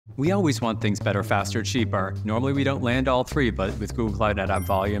We always want things better, faster, cheaper. Normally we don't land all three, but with Google Cloud NetApp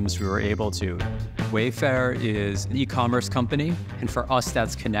Volumes, we were able to. Wayfair is an e-commerce company, and for us,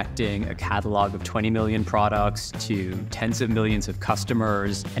 that's connecting a catalog of 20 million products to tens of millions of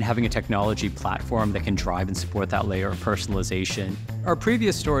customers and having a technology platform that can drive and support that layer of personalization. Our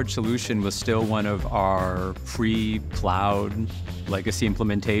previous storage solution was still one of our pre-cloud legacy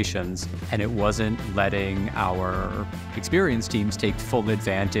implementations, and it wasn't letting our experience teams take full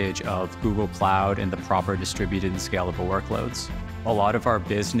advantage of Google Cloud and the proper distributed and scalable workloads. A lot of our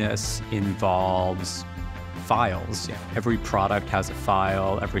business involves files. Every product has a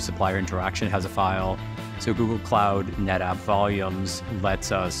file, every supplier interaction has a file. So Google Cloud NetApp Volumes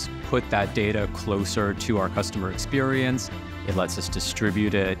lets us put that data closer to our customer experience. It lets us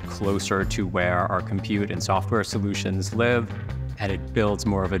distribute it closer to where our compute and software solutions live, and it builds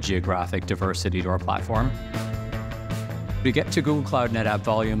more of a geographic diversity to our platform. To get to Google Cloud NetApp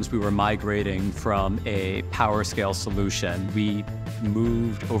Volumes, we were migrating from a PowerScale solution. We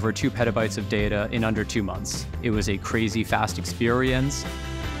moved over 2 petabytes of data in under 2 months. It was a crazy fast experience.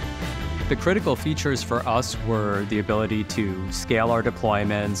 The critical features for us were the ability to scale our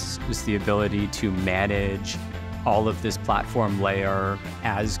deployments, was the ability to manage all of this platform layer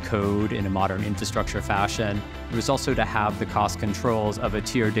as code in a modern infrastructure fashion. It was also to have the cost controls of a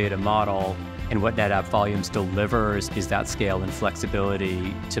tier data model, and what NetApp Volumes delivers is that scale and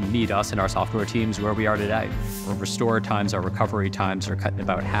flexibility to meet us and our software teams where we are today. Our restore times, our recovery times are cut in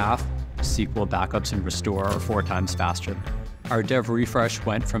about half. SQL backups and restore are 4 times faster. Our dev refresh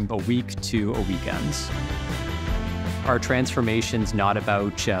went from a week to a weekend. Our transformation's not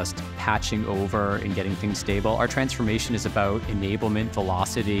about just patching over and getting things stable. Our transformation is about enablement,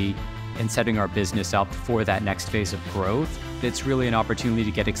 velocity, and setting our business up for that next phase of growth. It's really an opportunity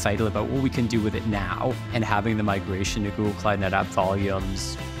to get excited about what we can do with it now, and having the migration to Google Cloud NetApp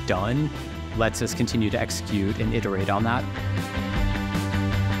Volumes done lets us continue to execute and iterate on that.